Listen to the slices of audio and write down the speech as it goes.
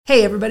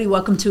Hey everybody,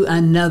 welcome to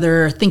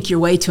another Think Your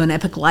Way to an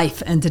Epic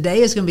Life. And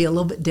today is going to be a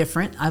little bit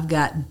different. I've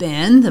got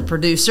Ben, the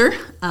producer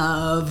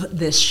of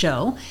this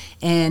show,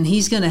 and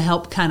he's going to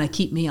help kind of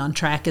keep me on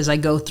track as I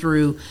go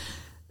through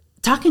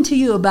talking to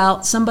you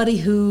about somebody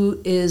who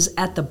is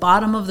at the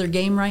bottom of their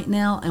game right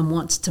now and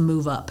wants to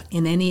move up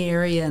in any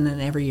area and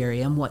in every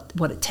area, and what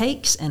it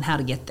takes and how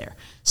to get there.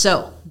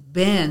 So,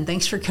 Ben,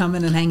 thanks for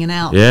coming and hanging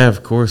out. Yeah,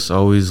 of course.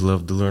 Always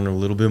love to learn a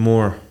little bit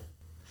more.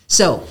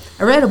 So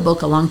I read a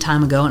book a long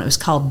time ago, and it was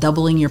called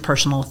Doubling Your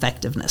Personal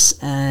Effectiveness.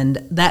 And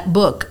that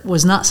book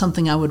was not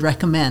something I would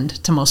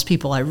recommend to most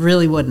people. I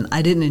really wouldn't.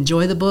 I didn't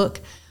enjoy the book,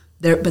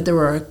 but there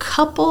were a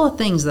couple of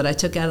things that I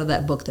took out of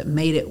that book that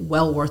made it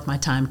well worth my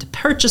time to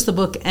purchase the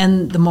book,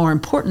 and the more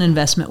important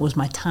investment was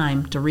my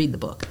time to read the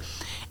book.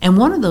 And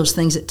one of those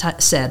things it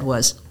said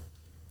was,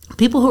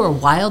 people who are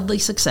wildly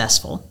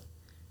successful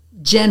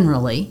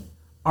generally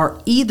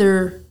are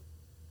either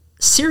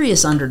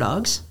serious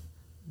underdogs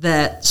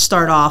that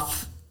start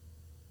off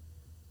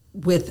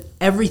with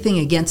everything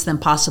against them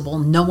possible.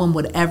 No one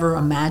would ever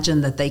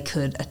imagine that they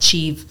could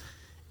achieve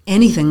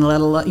anything,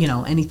 let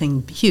alone,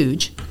 anything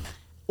huge.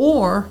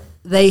 Or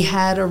they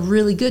had a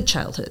really good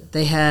childhood.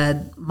 They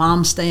had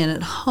mom staying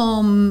at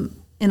home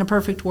in a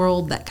perfect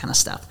world, that kind of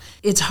stuff.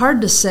 It's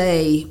hard to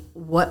say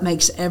what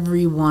makes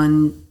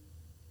everyone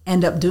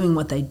end up doing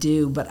what they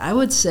do, but I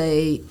would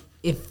say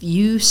if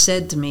you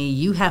said to me,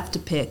 you have to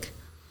pick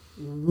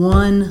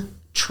one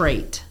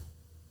trait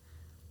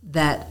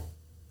that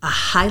a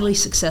highly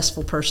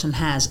successful person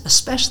has,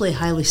 especially a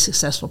highly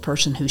successful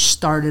person who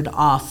started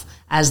off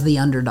as the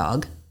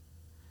underdog,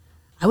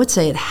 I would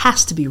say it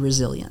has to be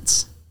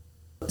resilience.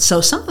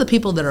 So some of the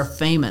people that are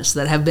famous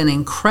that have been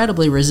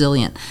incredibly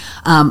resilient,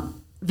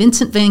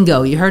 Vincent van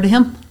Gogh, you heard of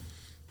him?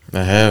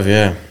 I have,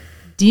 yeah.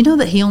 Do you know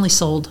that he only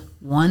sold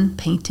one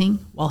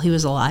painting while he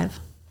was alive?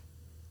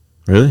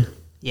 Really?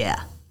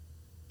 Yeah.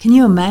 Can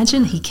you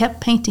imagine? He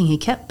kept painting,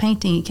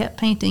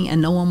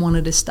 and no one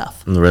wanted his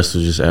stuff. And the rest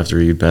was just after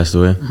he passed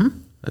away? Mm-hmm.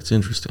 That's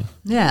interesting.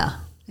 Yeah.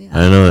 I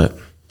didn't know that.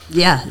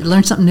 Yeah, you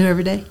learn something new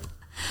every day.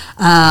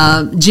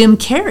 Jim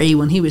Carrey,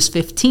 when he was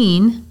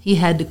 15, he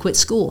had to quit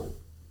school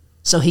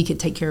so he could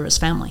take care of his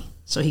family,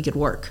 so he could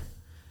work.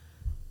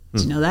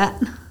 Did you know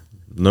that?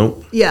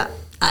 Nope. Yeah.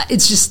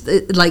 It's just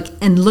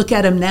and look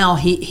at him now.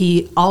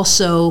 He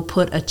also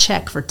put a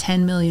check for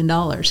 $10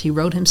 million. He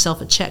wrote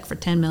himself a check for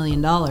 $10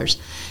 million.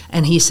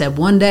 And he said,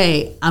 one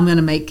day I'm going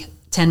to make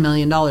 $10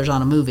 million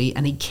on a movie.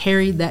 And he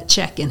carried that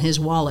check in his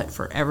wallet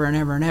forever and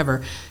ever and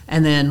ever.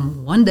 And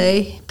then one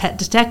day, Pet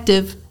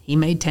Detective, he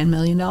made $10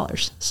 million.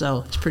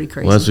 So it's pretty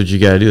crazy. Well, that's what you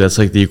got to do. That's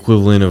like the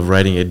equivalent of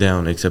writing it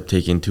down, except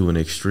taken to an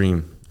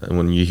extreme. And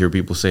when you hear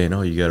people saying,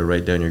 oh, you got to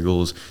write down your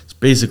goals, it's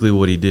basically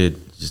what he did.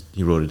 Just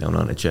he wrote it down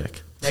on a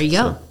check. There you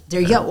go.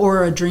 There you go.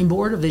 Or a dream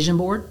board, a vision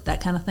board,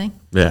 that kind of thing.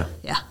 Yeah.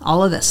 Yeah,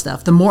 all of that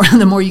stuff. The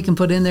more you can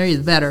put in there,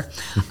 the better.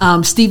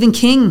 Stephen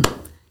King,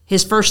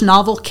 his first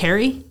novel,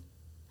 Carrie,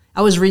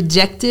 I was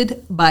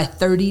rejected by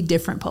 30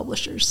 different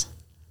publishers.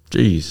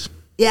 Jeez.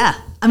 Yeah.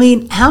 I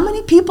mean, how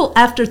many people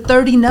after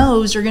 30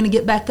 no's are going to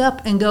get back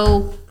up and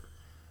go?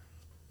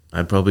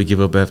 I'd probably give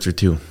up after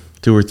 2.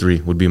 2 or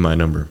 3 would be my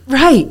number.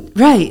 Right.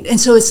 And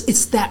so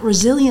it's that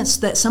resilience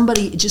that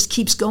somebody just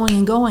keeps going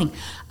and going.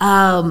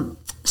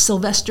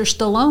 Sylvester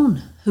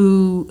Stallone,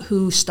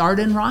 who starred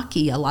in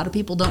Rocky. A lot of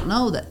people don't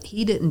know that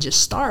he didn't just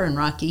star in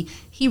Rocky.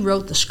 He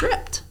wrote the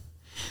script.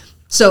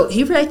 So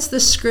he writes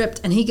this script,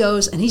 and he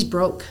goes, and he's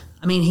broke.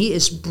 I mean, he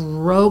is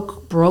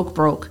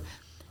broke,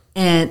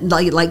 and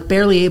like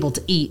barely able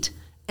to eat.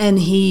 And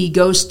he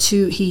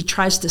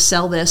tries to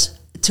sell this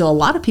to a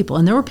lot of people.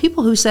 And there were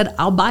people who said,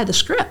 I'll buy the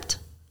script.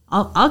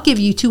 I'll give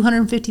you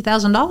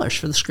 $250,000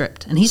 for the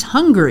script. And he's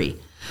hungry.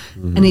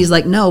 Mm-hmm. And he's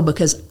like, no,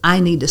 because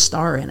I need to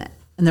star in it.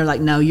 And they're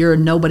like, no,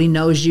 nobody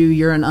knows you.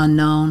 You're an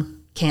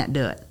unknown. Can't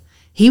do it.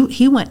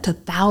 He went to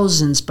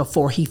thousands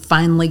before he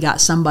finally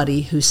got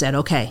somebody who said,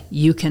 okay,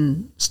 you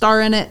can star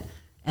in it,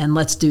 and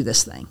let's do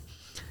this thing.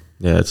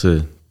 Yeah, it's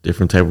a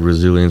different type of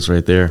resilience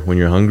right there. When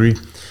you're hungry,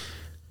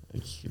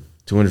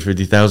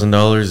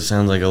 $250,000, it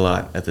sounds like a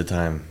lot at the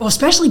time. Well,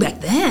 especially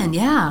back then,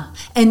 yeah.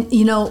 And,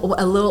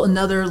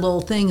 another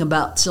little thing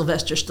about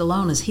Sylvester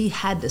Stallone is he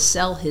had to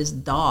sell his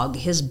dog,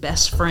 his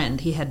best friend.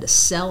 He had to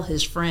sell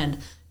his friend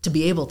to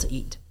be able to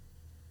eat.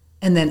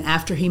 And then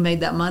after he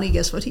made that money,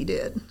 guess what he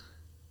did?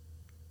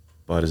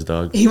 Bought his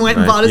dog. He went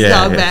and bought his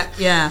dog back.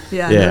 Yeah.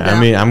 Yeah, no I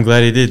mean, I'm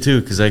glad he did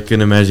too, because I couldn't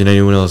imagine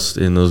anyone else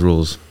in those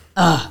roles.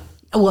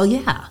 Well,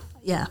 yeah.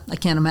 Yeah, I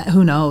can't imagine.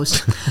 Who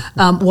knows?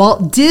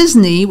 Walt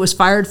Disney was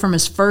fired from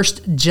his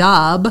first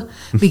job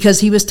because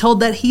he was told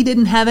that he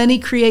didn't have any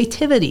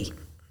creativity.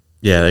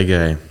 Yeah, that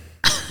guy,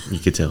 you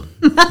could tell.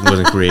 He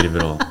wasn't creative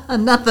at all.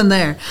 Nothing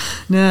there.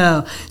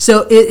 No.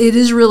 So it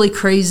is really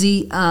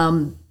crazy.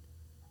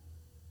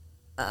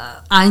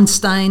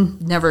 Einstein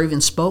never even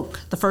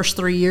spoke the first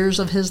 3 years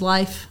of his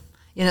life.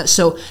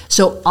 So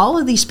all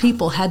of these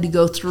people had to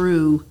go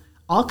through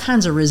all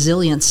kinds of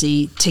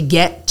resiliency to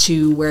get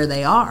to where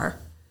they are.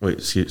 Wait,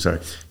 sorry.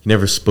 He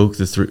never spoke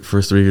the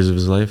first 3 years of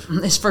his life?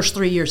 His first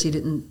 3 years, he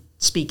didn't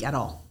speak at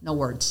all. No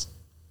words.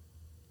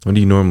 When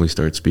do you normally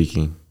start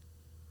speaking?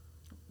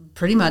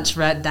 Pretty much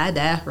right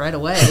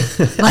away.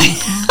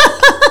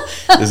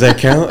 Does that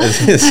count?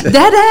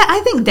 Dada,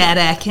 I think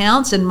dada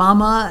counts, and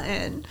mama,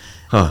 and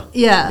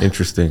yeah.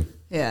 Interesting.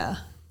 Yeah.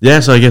 Yeah,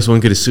 so I guess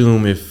one could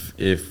assume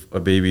if a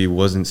baby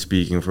wasn't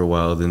speaking for a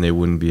while, then they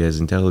wouldn't be as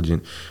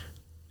intelligent.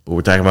 But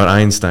we're talking about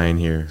Einstein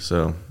here,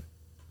 so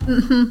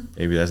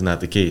maybe that's not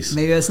the case.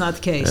 Maybe that's not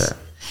the case. Yeah.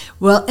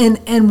 Well,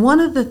 and one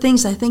of the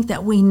things I think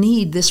that we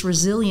need, this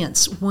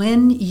resilience,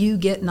 when you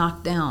get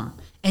knocked down,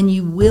 and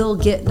you will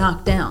get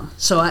knocked down.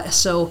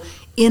 So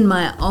in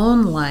my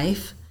own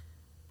life,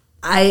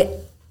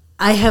 I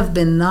have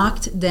been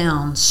knocked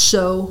down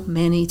so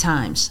many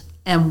times,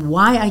 and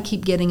why I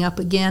keep getting up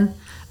again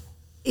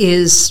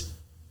is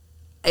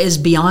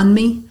beyond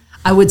me.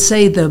 I would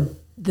say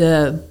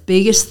the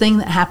biggest thing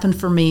that happened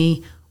for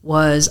me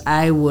was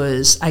I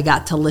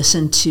got to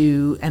listen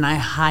to, and I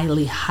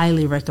highly,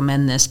 highly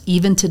recommend this.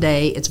 Even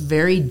today, it's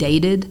very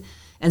dated,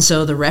 and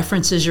so the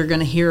references you're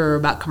going to hear are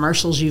about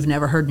commercials you've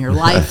never heard in your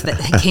life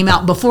that came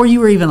out before you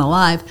were even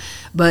alive.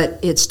 But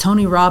it's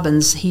Tony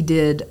Robbins. He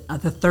did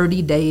the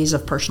 30 Days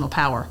of Personal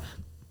Power.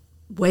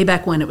 Way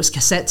back when it was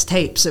cassettes,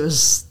 tapes. It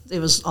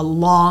was a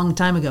long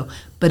time ago,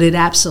 but it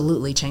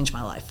absolutely changed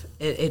my life.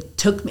 It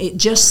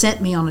just sent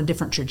me on a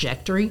different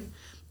trajectory,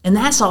 and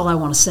that's all I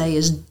want to say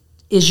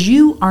is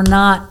you are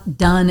not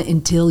done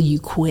until you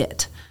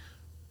quit.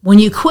 When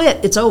you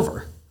quit, it's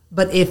over.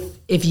 But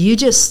if you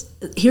just,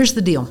 here's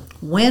the deal.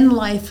 When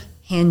life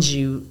hands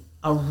you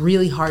a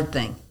really hard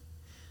thing,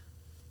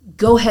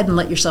 go ahead and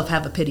let yourself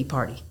have a pity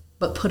party,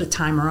 but put a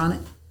timer on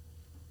it.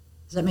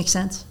 Does that make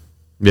sense?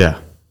 Yeah.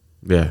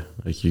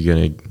 Like you're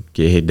going to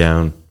get hit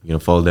down, you're going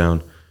to fall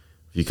down.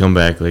 If you come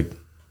back like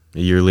a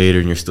year later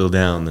and you're still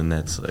down, then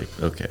that's like,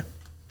 okay,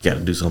 got to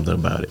do something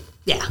about it.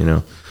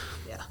 Yeah.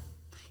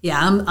 Yeah,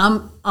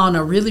 I'm on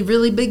a really,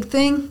 really big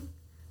thing.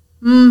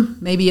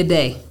 Maybe a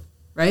day,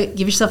 right?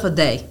 Give yourself a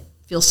day.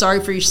 Feel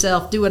sorry for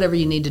yourself. Do whatever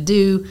you need to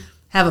do.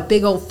 Have a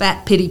big old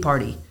fat pity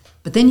party.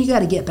 But then you got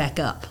to get back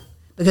up,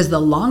 because the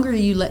longer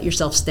you let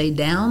yourself stay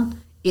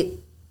down, it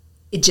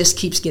just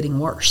keeps getting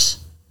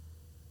worse.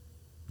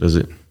 Does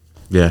it?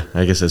 Yeah,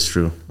 I guess that's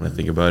true when I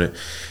think about it.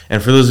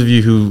 And for those of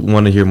you who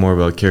want to hear more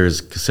about Kara's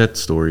cassette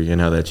story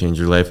and how that changed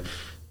your life,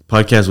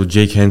 podcast with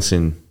Jake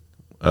Henson,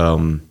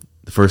 the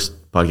first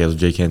podcast with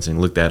Jake Henson,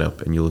 look that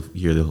up and you'll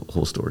hear the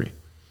whole story.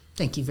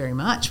 Thank you very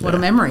much. What a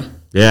memory.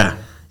 Yeah.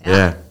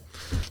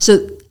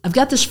 So I've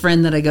got this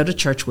friend that I go to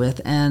church with,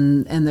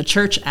 and the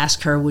church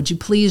asked her, would you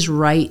please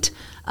write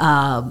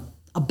a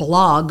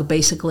blog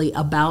basically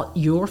about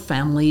your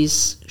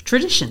family's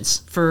traditions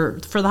for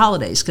the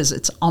holidays, because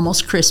it's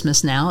almost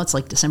Christmas now. It's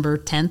like December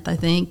 10th, I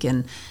think,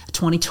 and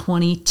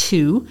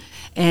 2022.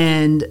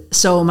 And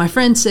so my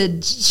friend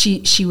said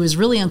she was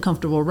really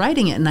uncomfortable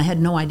writing it, and I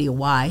had no idea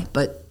why,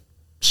 but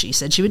she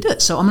said she would do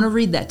it. So I'm going to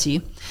read that to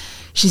you.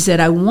 She said,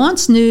 I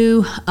once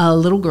knew a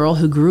little girl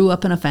who grew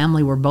up in a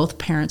family where both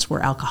parents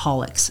were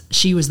alcoholics.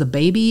 She was the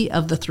baby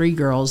of the 3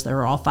 girls. They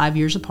were all 5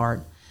 years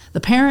apart. The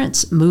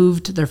parents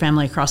moved their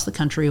family across the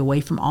country away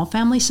from all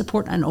family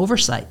support and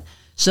oversight.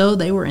 So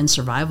they were in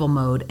survival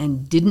mode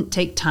and didn't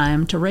take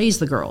time to raise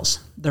the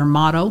girls. Their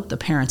motto, the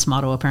parents'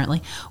 motto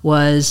apparently,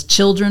 was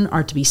children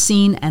are to be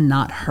seen and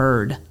not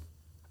heard.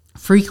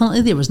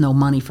 Frequently, there was no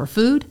money for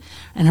food,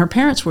 and her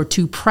parents were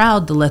too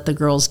proud to let the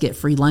girls get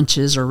free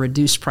lunches or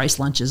reduced price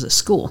lunches at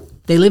school.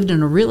 They lived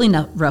in a really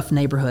rough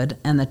neighborhood,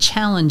 and the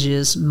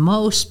challenges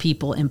most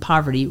people in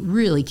poverty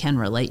really can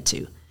relate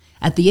to.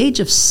 At the age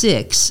of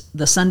 6,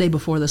 the Sunday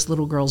before this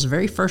little girl's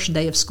very first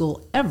day of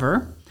school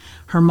ever,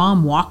 her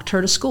mom walked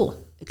her to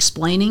school,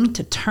 explaining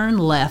to turn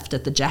left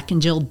at the Jack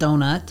and Jill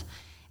donut,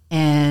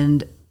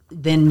 and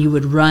then you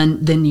would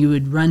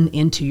run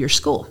into your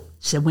school.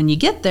 She said, when you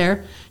get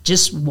there,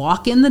 just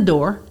walk in the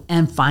door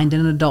and find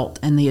an adult,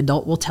 and the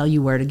adult will tell you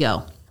where to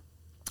go.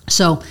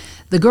 So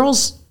the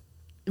girls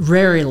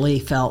rarely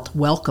felt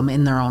welcome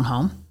in their own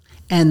home,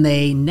 and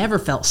they never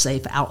felt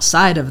safe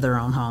outside of their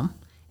own home,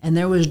 and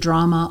there was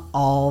drama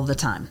all the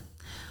time.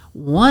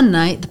 One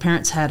night, the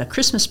parents had a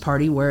Christmas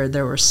party where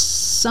there was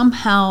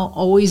somehow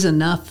always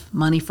enough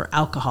money for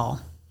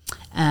alcohol.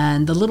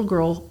 And the little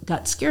girl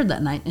got scared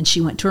that night, and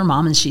she went to her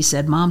mom and she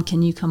said, Mom,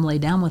 can you come lay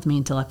down with me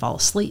until I fall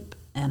asleep?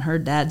 And her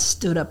dad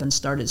stood up and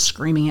started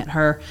screaming at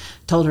her,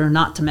 told her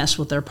not to mess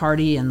with their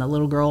party, and the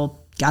little girl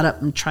got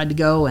up and tried to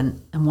go.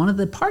 And one of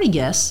the party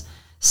guests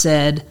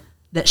said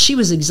that she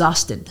was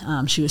exhausted.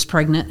 She was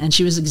pregnant, and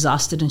she was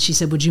exhausted, and she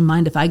said, would you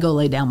mind if I go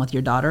lay down with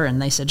your daughter?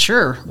 And they said,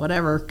 sure,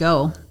 whatever,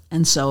 go.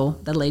 And so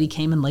the lady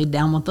came and laid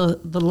down with the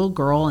little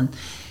girl,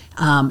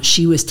 and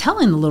she was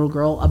telling the little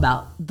girl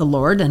about the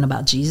Lord and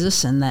about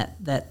Jesus, and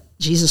that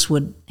Jesus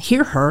would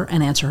hear her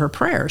and answer her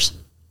prayers.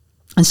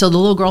 And so the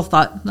little girl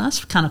thought,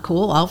 that's kind of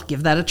cool. I'll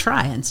give that a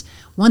try. And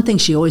one thing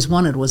she always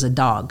wanted was a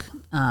dog.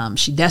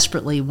 She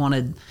desperately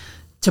wanted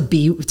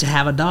to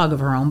have a dog of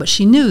her own, but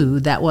she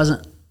knew there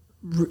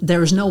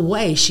was no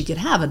way she could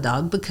have a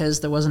dog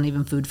because there wasn't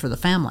even food for the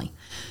family.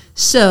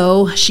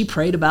 So she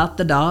prayed about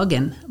the dog,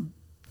 and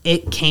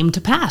it came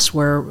to pass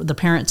where the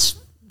parents,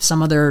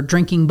 some of their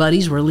drinking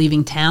buddies were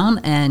leaving town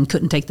and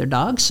couldn't take their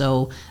dog,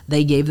 so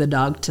they gave the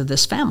dog to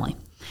this family.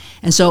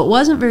 And so it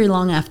wasn't very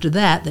long after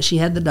that she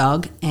had the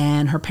dog,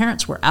 and her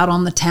parents were out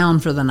on the town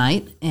for the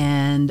night,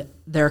 and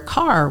their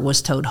car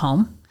was towed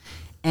home,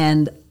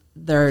 and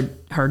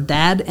her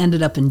dad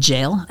ended up in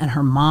jail, and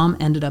her mom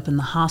ended up in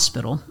the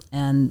hospital,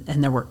 and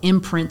there were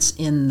imprints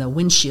in the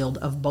windshield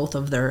of both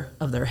of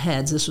their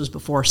heads. This was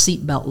before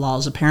seatbelt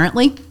laws,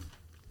 apparently.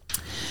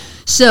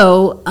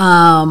 So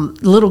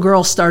the little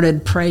girl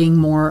started praying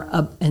more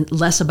and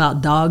less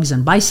about dogs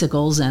and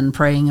bicycles, and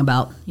praying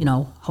about,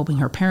 hoping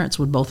her parents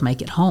would both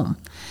make it home.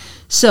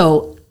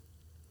 So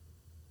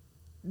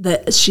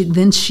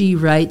she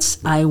writes,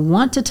 I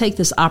want to take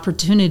this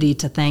opportunity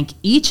to thank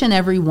each and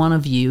every one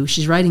of you.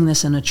 She's writing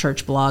this in a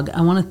church blog.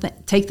 I want to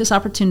take this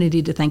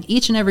opportunity to thank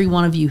each and every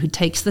one of you who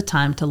takes the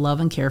time to love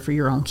and care for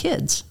your own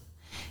kids.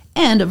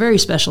 And a very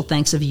special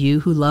thanks of you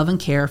who love and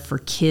care for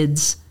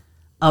kids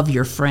of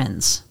your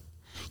friends.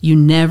 You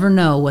never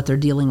know what they're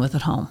dealing with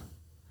at home.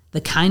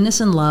 The kindness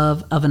and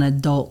love of an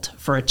adult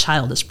for a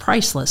child is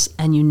priceless,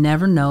 and you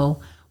never know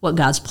what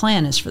God's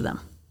plan is for them.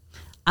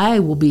 I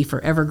will be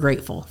forever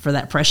grateful for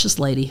that precious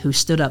lady who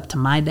stood up to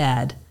my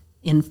dad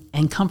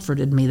and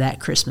comforted me that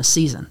Christmas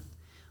season.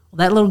 Well,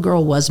 that little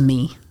girl was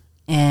me,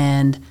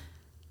 and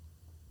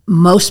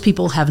most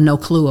people have no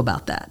clue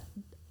about that.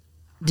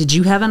 Did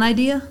you have an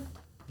idea?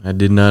 I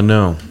did not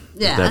know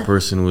that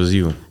person was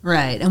you.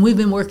 Right, and we've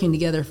been working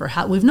together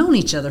we've known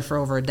each other for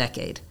over a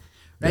decade,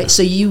 right? Yeah.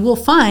 So you will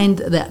find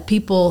that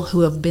people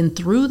who have been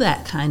through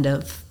that kind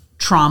of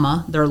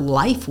trauma, their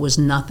life was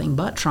nothing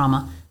but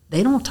trauma,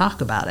 they don't talk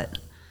about it.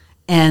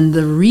 And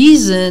the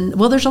reason,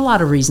 there's a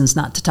lot of reasons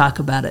not to talk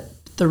about it.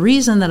 The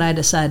reason that I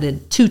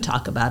decided to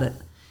talk about it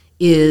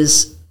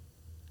is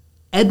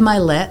Ed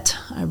Milet.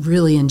 I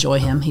really enjoy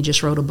him. He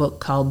just wrote a book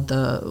called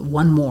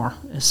One More,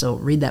 so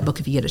read that book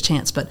if you get a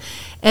chance. But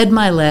Ed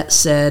Milet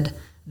said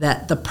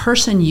that the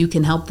person you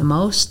can help the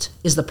most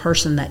is the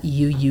person that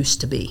you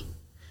used to be.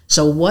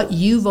 So what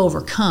you've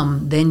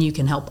overcome, then you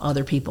can help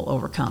other people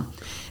overcome.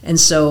 And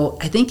so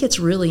I think it's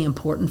really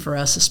important for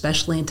us,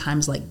 especially in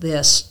times like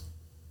this,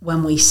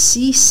 when we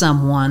see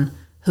someone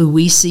who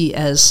we see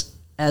as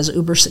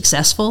uber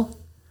successful,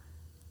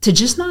 to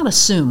just not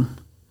assume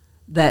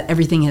that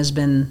everything has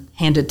been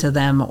handed to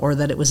them or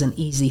that it was an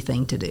easy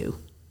thing to do.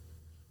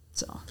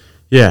 So.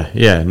 I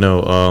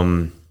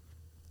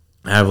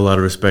have a lot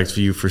of respect for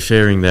you for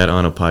sharing that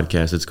on a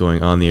podcast that's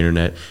going on the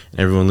internet. And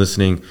everyone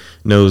listening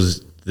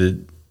knows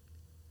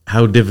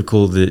how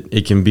difficult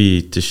it can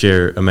be to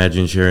share.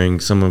 Imagine sharing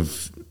some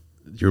of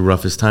your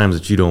roughest times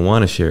that you don't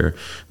want to share,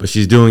 but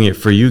she's doing it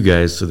for you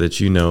guys so that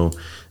you know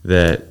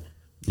that,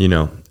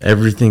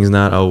 everything's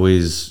not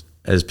always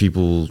as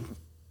people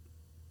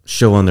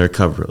show on the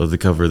cover of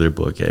their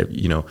book.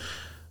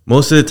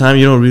 Most of the time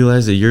you don't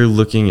realize that you're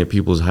looking at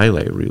people's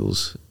highlight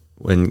reels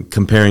when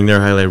comparing their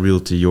highlight reel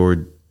to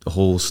your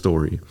whole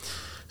story.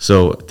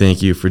 So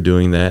thank you for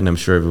doing that, and I'm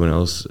sure everyone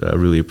else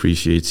really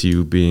appreciates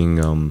you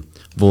being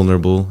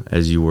vulnerable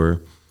as you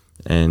were.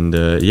 And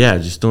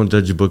just don't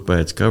judge a book by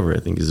its cover, I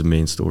think, is the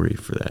main story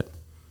for that.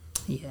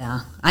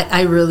 Yeah,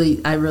 I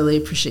really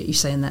appreciate you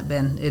saying that,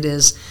 Ben. It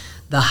is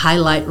the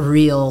highlight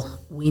reel.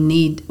 We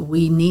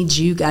need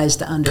you guys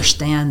to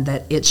understand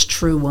that it's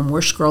true. When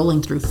we're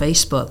scrolling through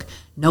Facebook,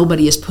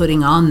 nobody is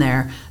putting on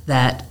there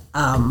that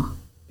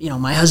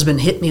my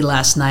husband hit me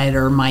last night,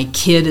 or my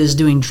kid is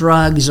doing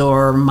drugs,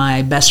 or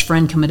my best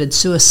friend committed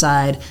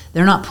suicide.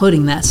 They're not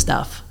putting that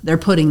stuff. They're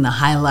putting the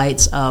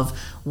highlights of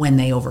when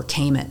they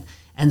overcame it.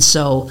 And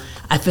so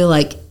I feel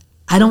like,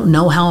 I don't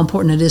know how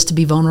important it is to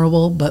be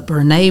vulnerable, but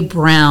Brene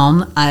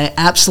Brown, I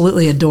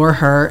absolutely adore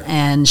her,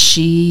 and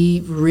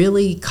she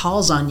really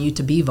calls on you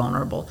to be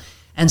vulnerable.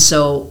 And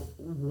so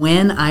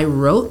when I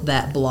wrote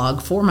that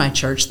blog for my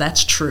church,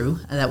 that's true.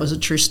 That was a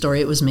true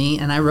story. It was me,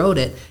 and I wrote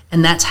it,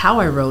 and that's how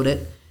I wrote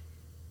it.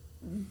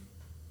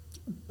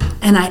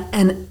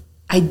 And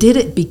I did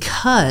it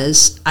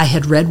because I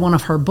had read one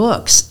of her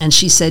books, and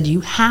she said,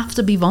 you have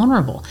to be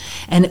vulnerable.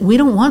 And we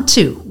don't want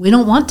to. We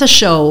don't want to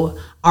show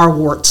our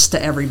warts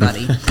to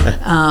everybody.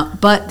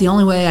 But the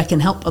only way I can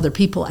help other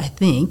people, I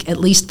think, at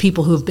least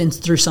people who have been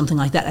through something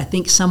like that, I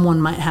think someone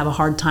might have a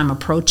hard time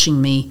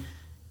approaching me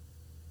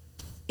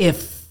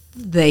if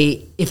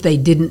they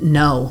didn't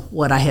know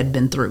what I had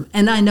been through.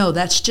 And I know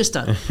that's just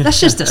a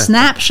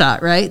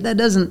snapshot, right? That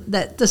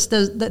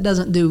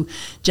doesn't do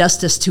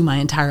justice to my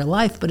entire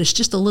life, but it's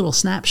just a little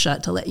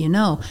snapshot to let you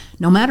know,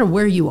 no matter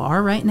where you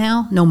are right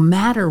now,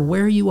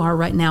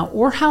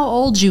 or how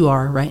old you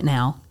are right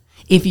now,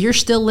 if you're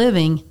still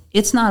living,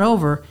 it's not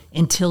over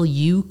until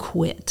you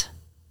quit.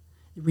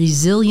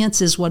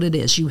 Resilience is what it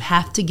is. You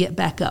have to get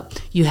back up.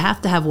 You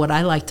have to have what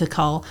I like to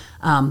call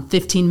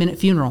 15-minute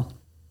funeral.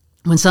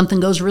 When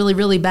something goes really,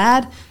 really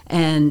bad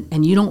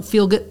and you don't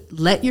feel good,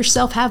 let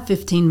yourself have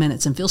 15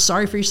 minutes and feel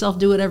sorry for yourself,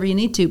 do whatever you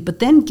need to, but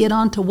then get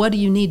on to what do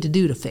you need to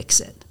do to fix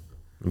it.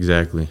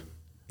 Exactly.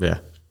 Yeah.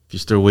 If you're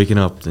still waking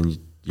up, then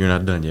you're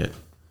not done yet.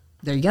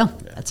 There you go.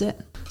 That's it.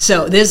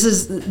 So this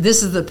is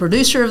the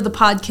producer of the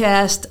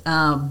podcast.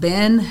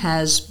 Ben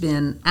has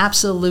been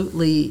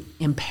absolutely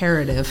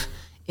imperative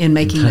in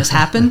making this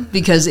happen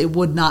because it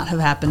would not have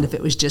happened if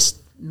it was just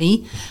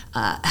me.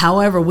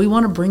 However, we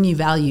want to bring you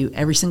value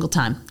every single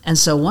time. And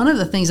so one of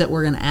the things that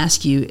we're going to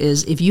ask you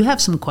is if you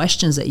have some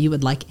questions that you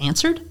would like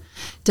answered,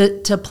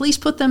 to please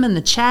put them in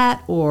the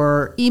chat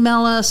or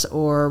email us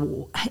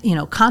or,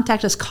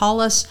 contact us,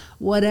 call us,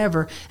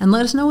 whatever, and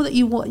let us know that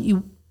you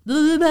want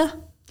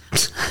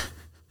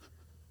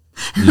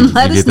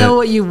let us know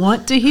what you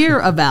want to hear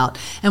about,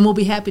 and we'll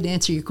be happy to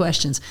answer your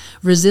questions.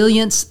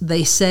 Resilience,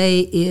 they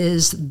say,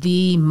 is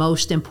the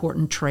most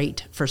important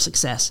trait for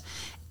success.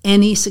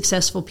 Any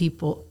successful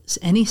person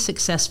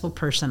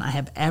I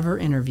have ever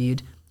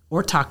interviewed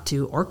or talked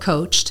to or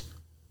coached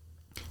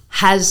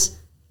has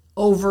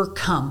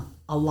overcome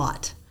a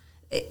lot.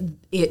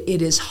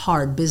 It is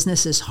hard.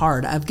 Business is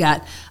hard. I've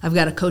got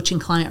a coaching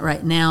client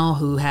right now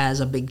who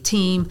has a big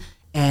team,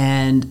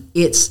 and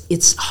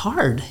it's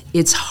hard.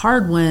 It's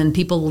hard when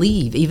people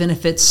leave, even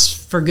if it's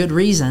for good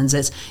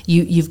reasons.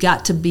 You've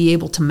got to be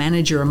able to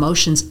manage your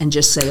emotions and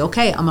just say,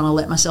 okay, I'm going to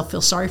let myself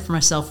feel sorry for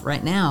myself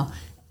right now,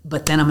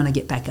 but then I'm going to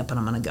get back up and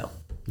I'm going to go.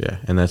 Yeah,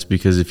 and that's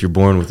because if you're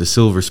born with a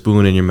silver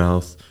spoon in your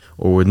mouth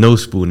or with no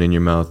spoon in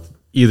your mouth,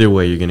 either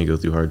way you're going to go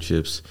through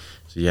hardships.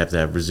 So you have to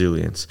have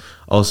resilience.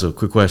 Also,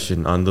 quick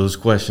question. On those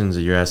questions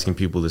that you're asking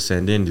people to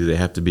send in, do they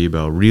have to be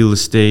about real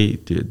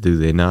estate? Do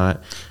they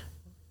not?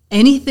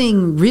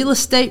 Anything real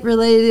estate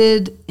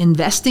related,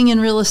 investing in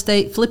real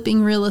estate,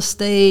 flipping real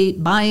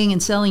estate, buying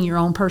and selling your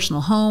own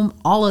personal home,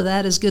 all of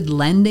that is good.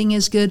 Lending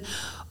is good.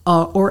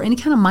 Or any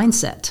kind of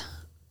mindset.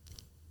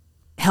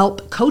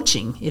 Help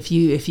coaching. If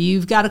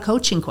you've got a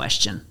coaching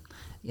question,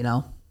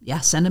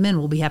 send them in.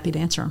 We'll be happy to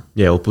answer them.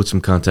 Yeah, we'll put some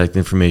contact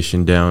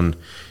information down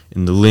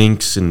in the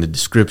links, in the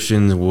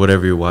descriptions,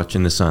 whatever you're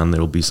watching this on.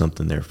 There'll be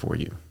something there for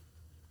you.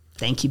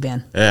 Thank you,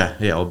 Ben. Yeah,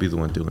 I'll be the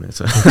one doing it.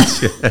 So.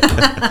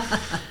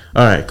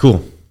 All right,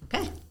 cool.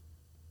 Okay.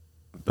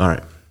 All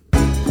right.